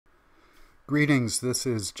Greetings, this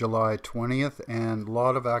is July 20th and a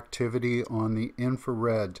lot of activity on the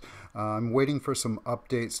infrared. I'm waiting for some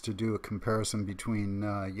updates to do a comparison between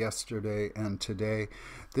yesterday and today.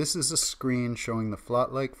 This is a screen showing the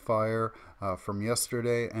Flat Lake fire from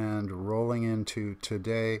yesterday and rolling into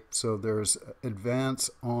today. So there's advance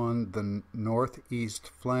on the northeast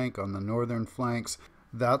flank, on the northern flanks.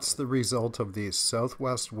 That's the result of these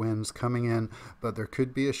southwest winds coming in, but there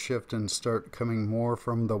could be a shift and start coming more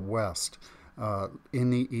from the west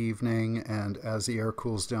in the evening and as the air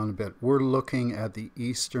cools down a bit. We're looking at the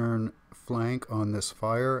eastern flank on this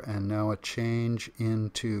fire and now a change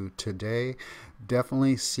into today.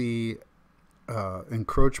 Definitely see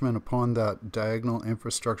encroachment upon that diagonal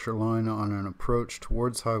infrastructure line on an approach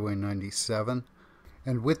towards Highway 97.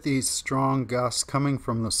 And with these strong gusts coming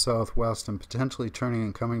from the southwest and potentially turning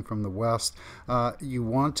and coming from the west, you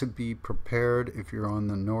want to be prepared if you're on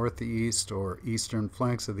the northeast or eastern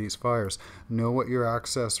flanks of these fires. Know what your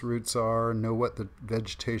access routes are, know what the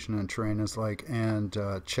vegetation and terrain is like, and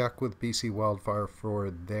check with BC Wildfire for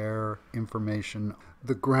their information.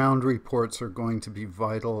 The ground reports are going to be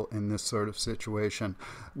vital in this sort of situation.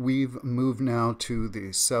 We've moved now to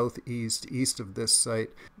the southeast, east of this site.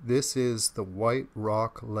 This is the White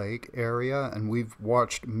Rock Lake area, and we've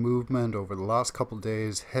watched movement over the last couple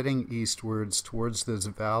days heading eastwards towards this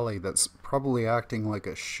valley that's probably acting like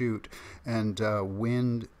a chute, and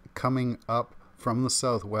wind coming up from the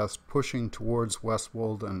southwest, pushing towards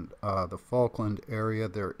Westwold and the Falkland area.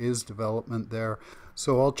 There is development there.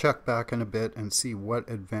 So I'll check back in a bit and see what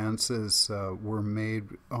advances were made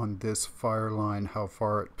on this fire line, how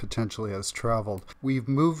far it potentially has traveled. We've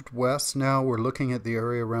moved west now. We're looking at the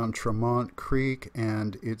area around Tremont Creek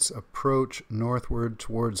and its approach northward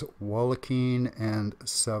towards Wallakeene and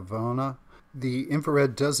Savannah. The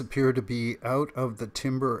infrared does appear to be out of the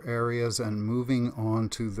timber areas and moving on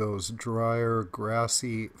to those drier,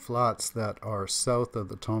 grassy flats that are south of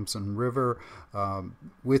the Thompson River,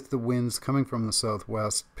 with the winds coming from the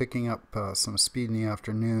southwest, picking up some speed in the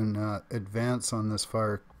afternoon. Advance on this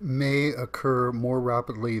fire may occur more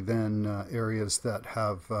rapidly than areas that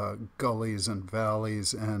have gullies and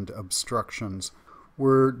valleys and obstructions.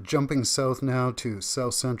 We're jumping south now to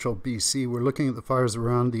south central BC. We're looking at the fires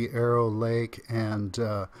around the Arrow Lake and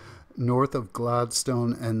north of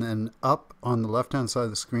Gladstone, and then up on the left-hand side of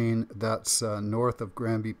the screen, that's north of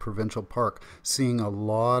Granby Provincial Park. Seeing a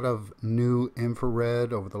lot of new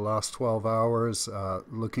infrared over the last 12 hours,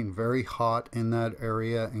 looking very hot in that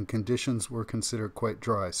area, and conditions were considered quite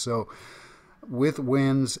dry. So with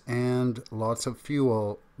winds and lots of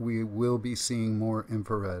fuel, we will be seeing more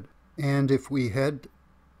infrared. And if we head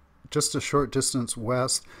just a short distance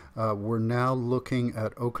west, we're now looking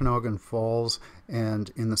at Okanagan Falls, and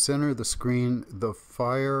in the center of the screen, the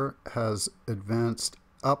fire has advanced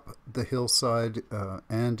up the hillside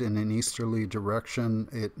and in an easterly direction.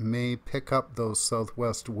 It may pick up those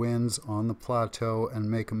southwest winds on the plateau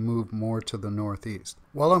and make a move more to the northeast.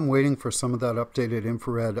 While I'm waiting for some of that updated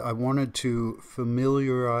infrared, I wanted to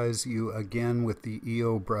familiarize you again with the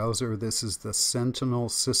EO browser. This is the Sentinel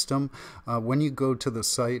system. When you go to the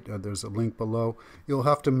site, there's a link below, you'll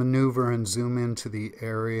have to maneuver and zoom into the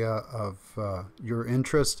area of your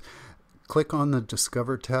interest. Click on the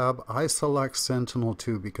Discover tab. I select Sentinel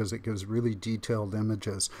 2 because it gives really detailed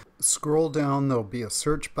images. Scroll down, there'll be a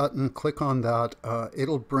search button. Click on that.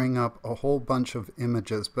 It'll bring up a whole bunch of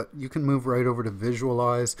images, but you can move right over to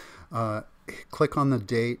Visualize. Click on the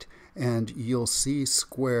date and you'll see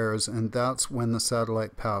squares, and that's when the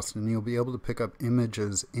satellite passed, and you'll be able to pick up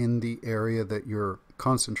images in the area that you're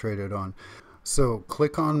concentrated on. So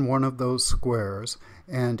click on one of those squares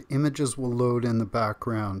and images will load in the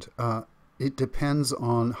background. It depends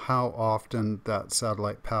on how often that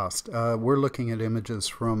satellite passed. We're looking at images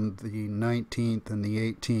from the 19th and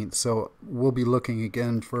the 18th, so we'll be looking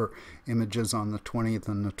again for images on the 20th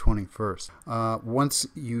and the 21st. Once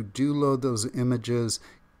you do load those images,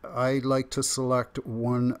 I like to select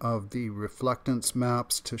one of the reflectance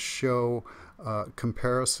maps to show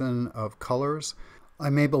comparison of colors.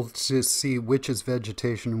 I'm able to see which is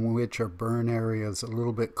vegetation and which are burn areas a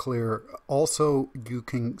little bit clearer. Also, you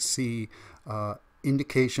can see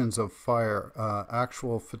indications of fire,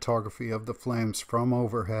 actual photography of the flames from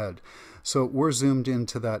overhead. So we're zoomed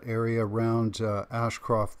into that area around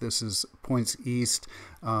Ashcroft. This is points east,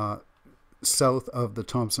 south of the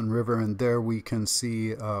Thompson River, and there we can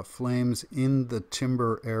see flames in the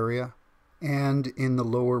timber area. And in the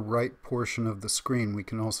lower right portion of the screen, we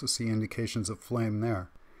can also see indications of flame there.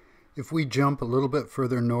 If we jump a little bit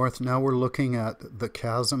further north, now we're looking at the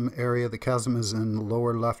chasm area. The chasm is in the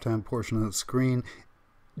lower left-hand portion of the screen.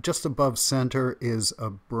 just above center is a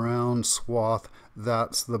brown swath.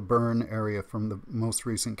 That's the burn area from the most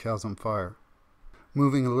recent chasm fire.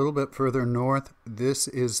 Moving a little bit further north, this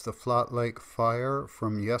is the Flat Lake fire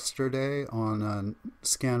from yesterday on a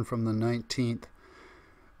scan from the 19th.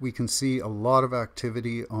 We can see a lot of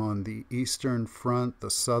activity on the eastern front, the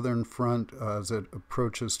southern front as it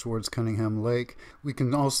approaches towards Cunningham Lake. We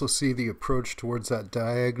can also see the approach towards that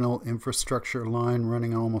diagonal infrastructure line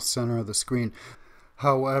running almost center of the screen.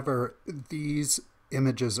 However, these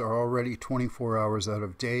images are already 24 hours out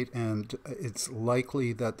of date, and it's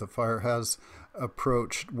likely that the fire has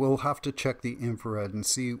approached. We'll have to check the infrared and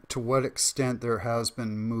see to what extent there has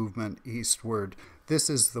been movement eastward. This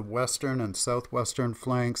is the western and southwestern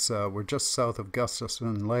flanks. We're just south of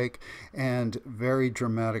Gustafson Lake, and very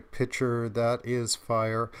dramatic picture. That is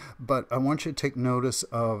fire. But I want you to take notice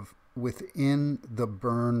of within the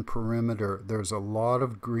burn perimeter, there's a lot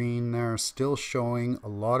of green there, still showing. A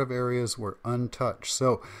lot of areas were untouched.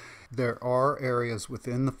 So there are areas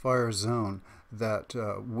within the fire zone that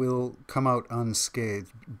will come out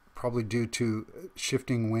unscathed, probably due to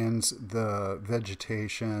shifting winds, the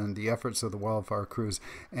vegetation, the efforts of the wildfire crews,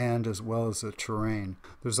 and as well as the terrain.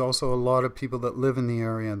 There's also a lot of people that live in the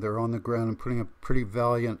area, and they're on the ground and putting a pretty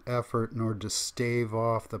valiant effort in order to stave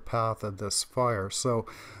off the path of this fire. So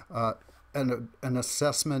an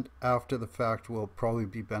assessment after the fact will probably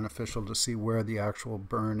be beneficial to see where the actual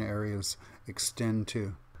burn areas extend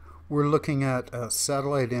to. We're looking at a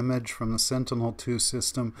satellite image from the Sentinel EO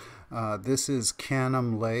system. This is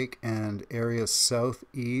Canham Lake and areas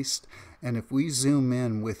southeast. And if we zoom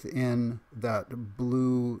in within that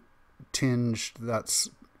blue tinged,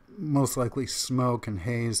 that's most likely smoke and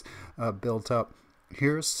haze built up.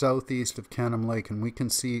 Here's southeast of Canham Lake, and we can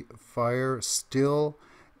see fire still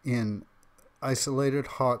in isolated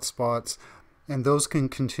hot spots. And those can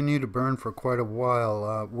continue to burn for quite a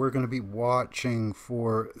while. We're going to be watching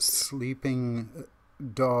for sleeping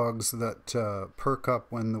dogs that perk up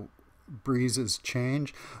when the breezes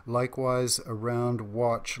change. Likewise around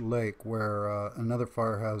Watch Lake, where another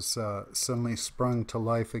fire has suddenly sprung to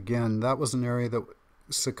life again. That was an area that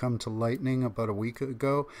succumbed to lightning about a week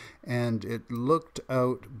ago, and it looked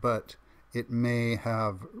out, but it may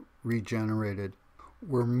have regenerated.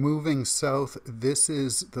 We're moving south. This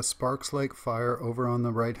is the Sparks Lake fire over on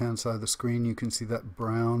the right hand side of the screen. You can see that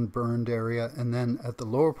brown burned area, and then at the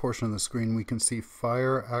lower portion of the screen we can see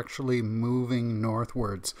fire actually moving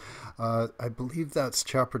northwards. I believe that's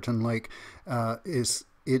Chaperton Lake.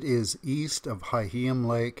 It is east of Hyheim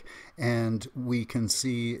Lake, and we can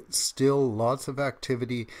see still lots of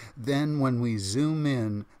activity. Then when we zoom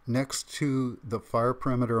in next to the fire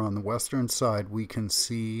perimeter on the western side, we can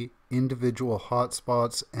see individual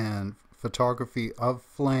hotspots and photography of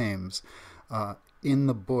flames in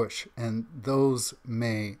the bush, and those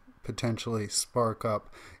may potentially spark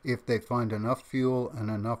up if they find enough fuel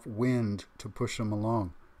and enough wind to push them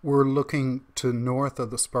along. We're looking to north of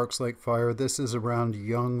the Sparks Lake fire. This is around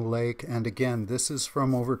Young Lake, and again, this is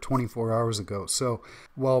from over 24 hours ago. So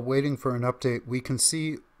while waiting for an update, we can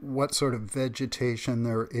see what sort of vegetation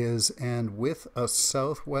there is, and with a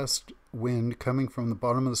southwest wind coming from the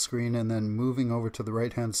bottom of the screen and then moving over to the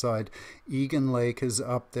right hand side, Egan Lake is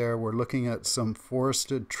up there. We're looking at some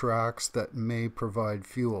forested tracts that may provide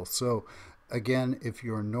fuel. So again, if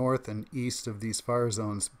you're north and east of these fire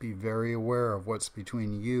zones, be very aware of what's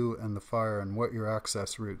between you and the fire and what your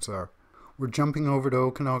access routes are. We're jumping over to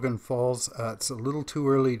Okanagan Falls. It's a little too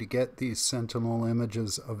early to get these Sentinel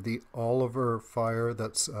images of the Oliver fire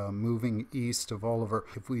that's moving east of Oliver.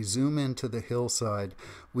 If we zoom into the hillside,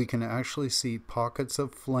 we can actually see pockets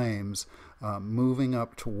of flames moving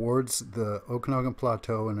up towards the Okanagan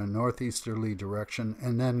Plateau in a northeasterly direction,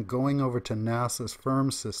 and then going over to NASA's firm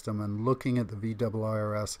system and looking at the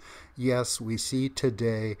VIIRS. Yes, we see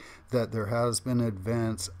today that there has been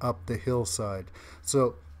advance up the hillside.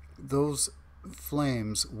 So those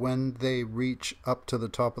flames, when they reach up to the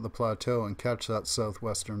top of the plateau and catch that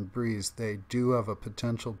southwestern breeze, they do have a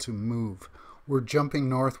potential to move. We're jumping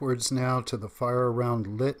northwards now to the fire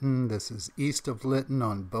around Lytton. This is east of Lytton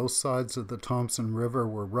on both sides of the Thompson River.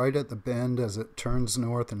 We're right at the bend as it turns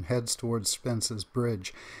north and heads towards Spence's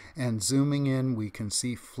Bridge. And zooming in, we can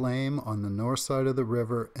see flame on the north side of the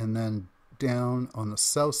river, and then down on the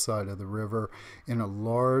south side of the river in a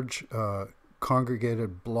large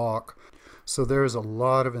congregated block. So there's a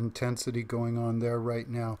lot of intensity going on there right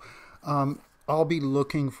now. I'll be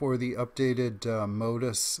looking for the updated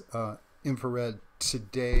MODIS infrared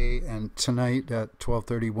today and tonight at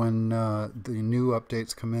 12:30 when the new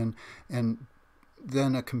updates come in, and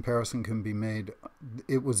then a comparison can be made.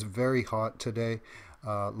 It was very hot today.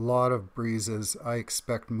 A lot of breezes. I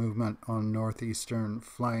expect movement on northeastern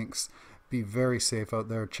flanks. Be very safe out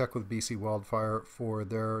there. Check with BC Wildfire for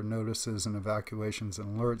their notices and evacuations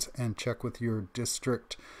and alerts, and check with your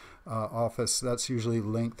district office. That's usually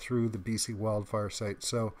linked through the BC Wildfire site.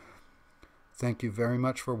 So thank you very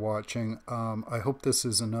much for watching. I hope this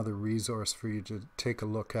is another resource for you to take a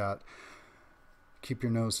look at. Keep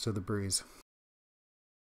your nose to the breeze.